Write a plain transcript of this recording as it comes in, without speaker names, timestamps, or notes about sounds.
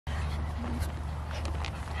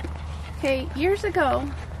Okay, years ago,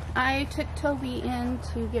 I took Toby in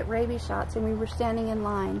to get rabies shots, and we were standing in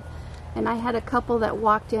line, and I had a couple that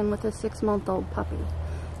walked in with a 6-month-old puppy,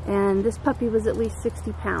 and this puppy was at least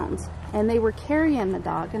 60 pounds, and they were carrying the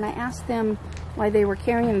dog, and I asked them why they were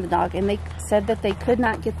carrying the dog, and they said that they could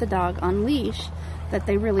not get the dog on leash, that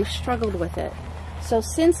they really struggled with it. So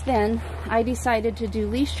since then, I decided to do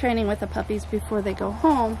leash training with the puppies before they go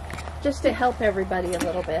home, just to help everybody a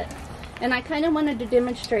little bit. And I kind of wanted to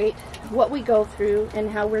demonstrate what we go through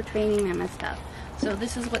and how we're training them and stuff. So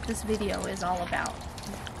this is what this video is all about.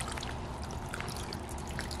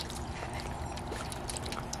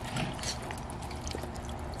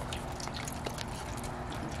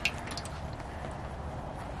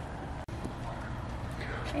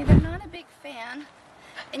 Okay, they're not a big fan.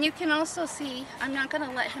 And you can also see I'm not going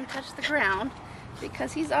to let him touch the ground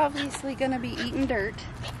because he's obviously going to be eating dirt.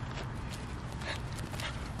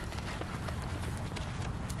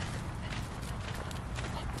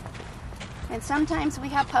 And sometimes we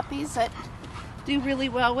have puppies that do really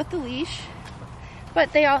well with the leash,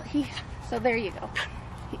 but so there you go.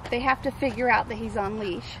 They have to figure out that he's on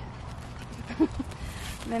leash.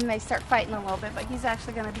 Then they start fighting a little bit, but he's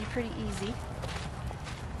actually going to be pretty easy.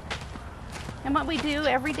 And what we do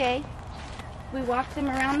every day, we walk them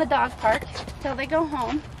around the dog park till they go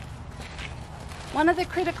home. One of the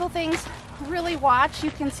critical things, really watch,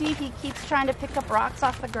 you can see he keeps trying to pick up rocks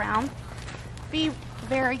off the ground. Be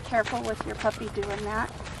very careful with your puppy doing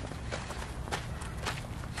that.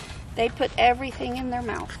 They put everything in their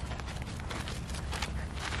mouth.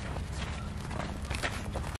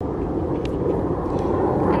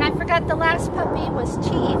 And I forgot the last puppy was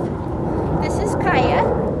Chief. This is Kaya.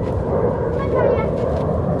 Hi, Kaya.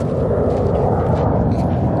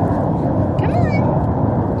 Come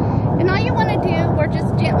on. And all you want to do, we're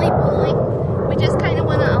just gently pulling. We just kind of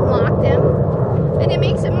want to unlock them. And it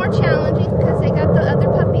makes it more challenging because they got the other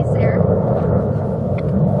puppies there.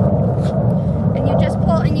 And you just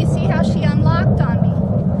pull, and you see how she unlocked on me.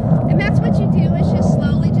 And that's what you do, is just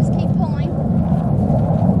slowly just keep pulling.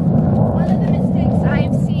 One of the mistakes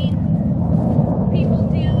I've seen people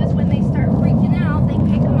do is when they start freaking out, they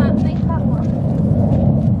pick them up and they cuddle them.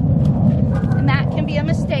 And that can be a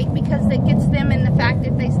mistake because it gets them in the fact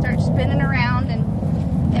if they start spinning around and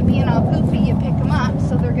being all poofy, you pick them up,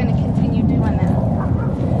 so they're going to continue doing that.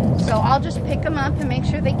 So I'll just pick them up and make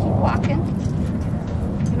sure they keep walking.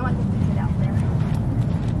 You know what? Get out there.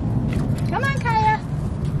 Come on, Kaya.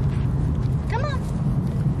 Come on.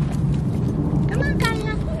 Come on,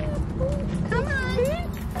 Kaya. Come on.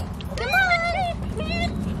 Come on.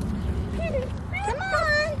 Come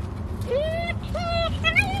on.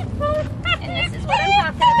 And this is what I'm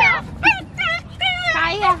talking about.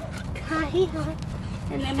 Kaya. Kaya.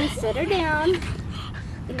 And then we sit her down.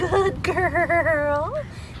 Good girl.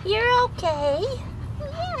 You're okay.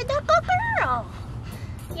 Yeah, good girl.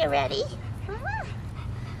 You ready? Come on.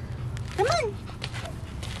 Come on.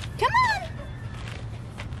 Come on.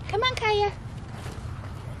 Come on, Kaya.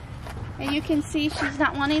 And you can see she's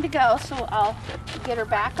not wanting to go, so I'll get her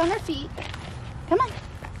back on her feet. Come on.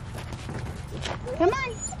 Come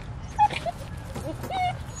on.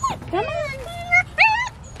 Come on.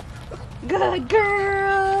 Good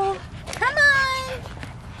girl. Come on.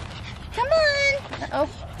 Come on. Uh-oh.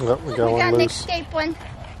 Yep, we got an loose. escape one.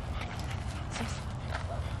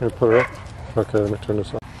 Here, put her up. Okay, let me turn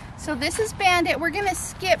this on. So this is Bandit. We're going to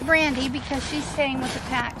skip Brandy because she's staying with the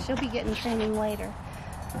pack. She'll be getting training later.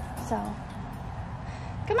 So,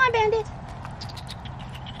 come on, Bandit.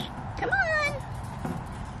 Come on.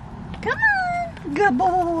 Come on. Good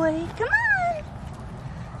boy. Come on.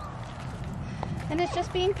 And it's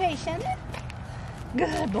just being patient.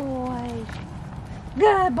 Good boy.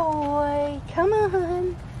 Good boy. Come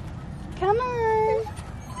on. Come on.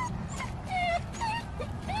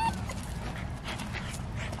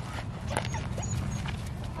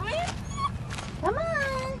 Come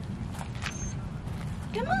on.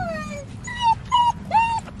 Come on.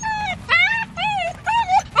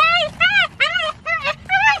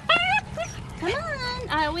 Come on.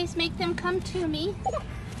 I always make them come to me.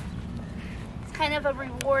 It's kind of a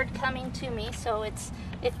reward coming to me, so it's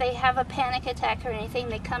if they have a panic attack or anything,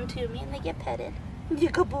 they come to me and they get petted. You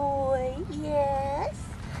good boy. Yes.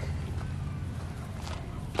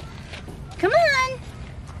 Come on.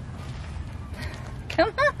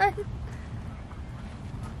 Come on.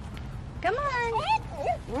 Come on.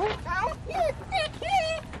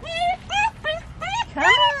 Come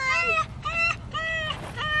on.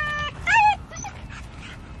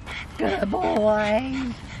 Good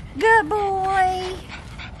boy. Good boy.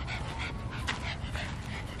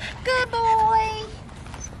 Good boy.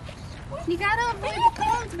 You gotta avoid the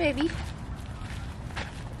cones, baby.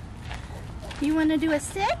 You wanna do a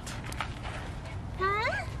sit?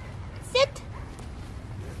 Huh? Sit.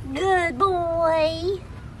 Good boy.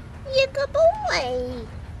 You good boy.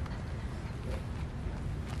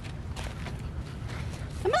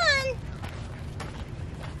 Come on.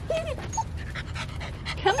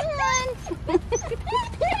 Come on.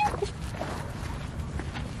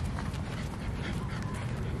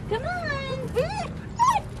 Come on.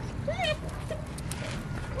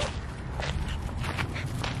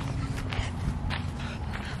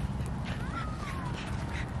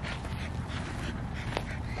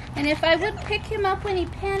 And if I would pick him up when he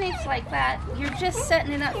panics like that, you're just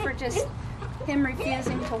setting it up for just him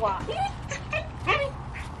refusing to walk.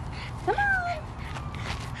 Come on.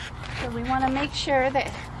 So we want to make sure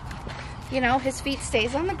that, you know, his feet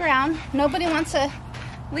stays on the ground. Nobody wants a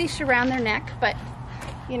leash around their neck, but,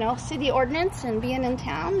 you know, city ordinance and being in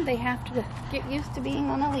town, they have to get used to being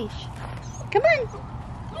on a leash. Come on.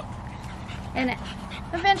 And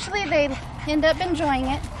eventually they end up enjoying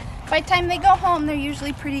it. By the time they go home, they're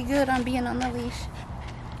usually pretty good on being on the leash.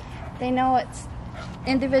 They know it's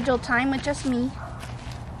individual time with just me.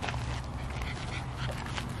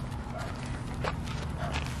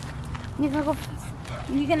 You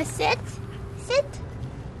gonna sit? Sit?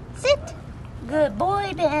 Sit? Good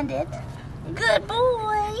boy, Bandit. Good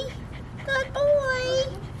boy. Good boy.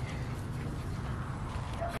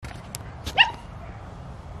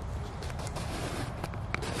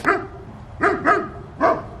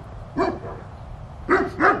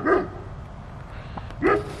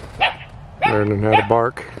 Learning how to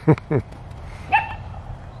bark.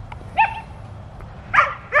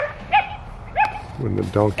 When the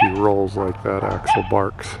donkey rolls like that, Axel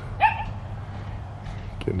barks.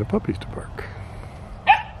 Getting the puppies to bark.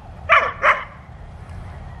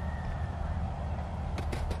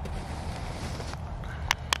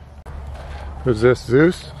 Who's this,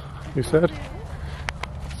 Zeus? You said?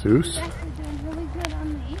 Zeus? He's actually doing really good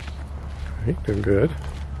on leash. He's doing good.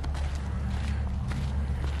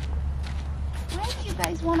 Why do you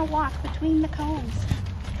guys want to walk between the cones?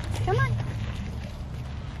 Come on.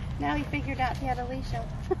 Now he figured out he had a leash on.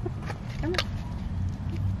 Come on.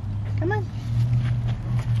 Come on.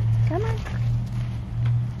 Come on.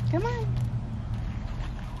 Come on.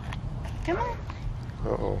 Come on.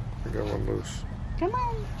 Uh-oh, I got one loose. Come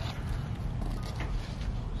on.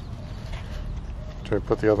 Should I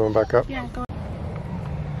put the other one back up? Yeah, go.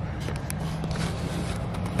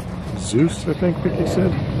 Zeus, I think Vicky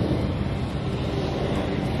said.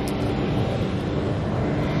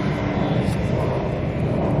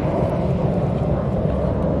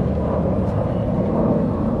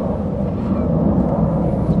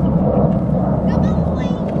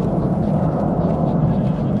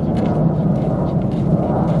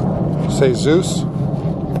 Say Zeus? Yes.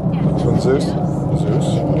 Which one, Zeus? Zeus?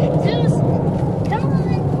 Zeus, come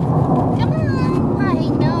on. Come on. I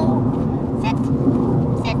know. Sit.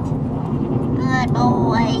 Sit. Good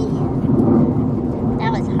boy. That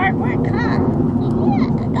was hard work, huh? Yeah,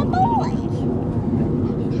 good boy.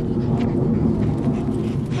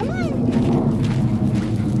 Come on.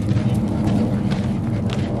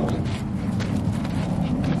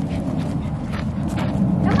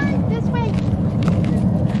 Come on, this way.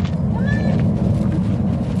 Come on.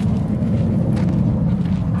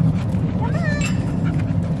 Come on.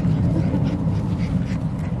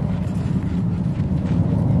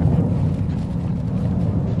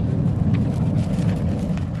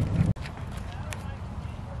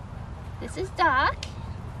 This is Doc.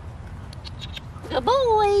 Good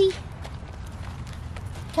boy.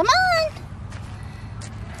 Come on.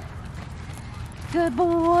 Good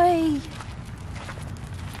boy.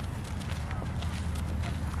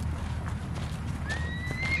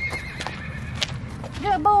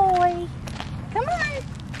 Good boy. Come on. Come on.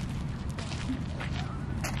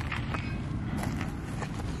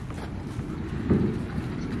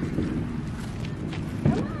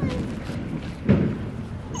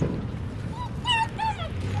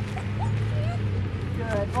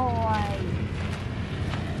 Good boy.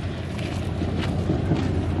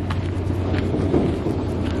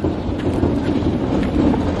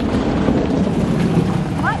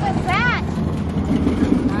 What was that?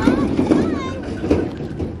 Huh?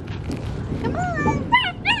 Come on.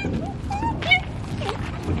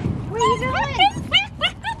 Where are you going?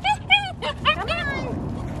 Come on.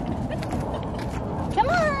 Come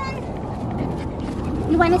on.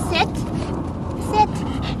 You want to sit? Sit.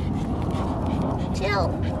 Chill.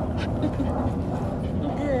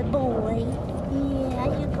 Good boy. Yeah,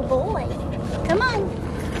 you good boy. Come on.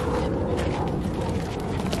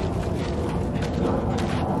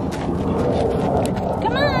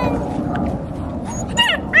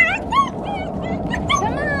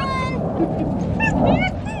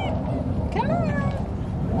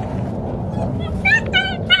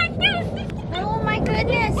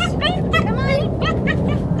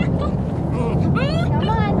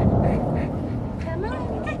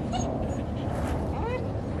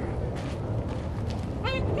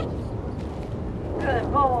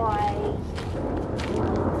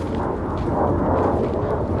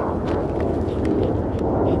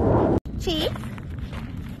 Chief.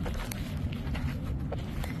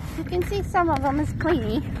 You can see some of them is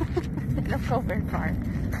cleany. They don't go very far.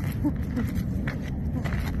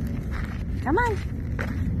 Come on.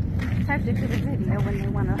 It's hard to do the video when they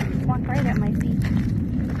want to walk right at my feet.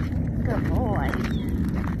 Good boy.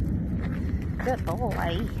 Good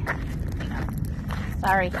boy.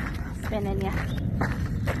 Sorry, spinning you.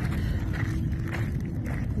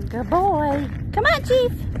 Good boy. Come on,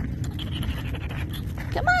 Chief.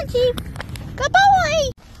 Come on, Chief. Good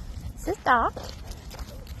boy. Sit stop.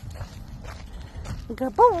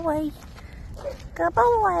 Good boy. Good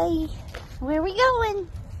boy. Where are we going?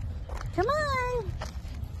 Come on.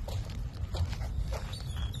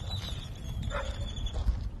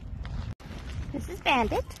 This is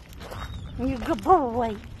Bandit. You good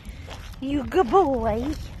boy. You good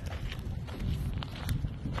boy.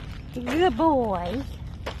 Good boy.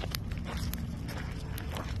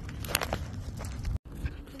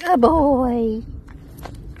 Good boy.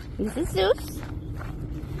 This is Zeus.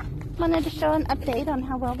 Wanted to show an update on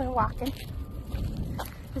how well they're walking.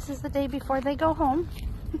 This is the day before they go home.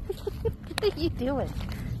 What are you doing?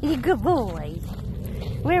 You good boy.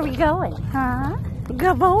 Where are we going, huh?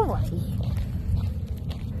 Good boy.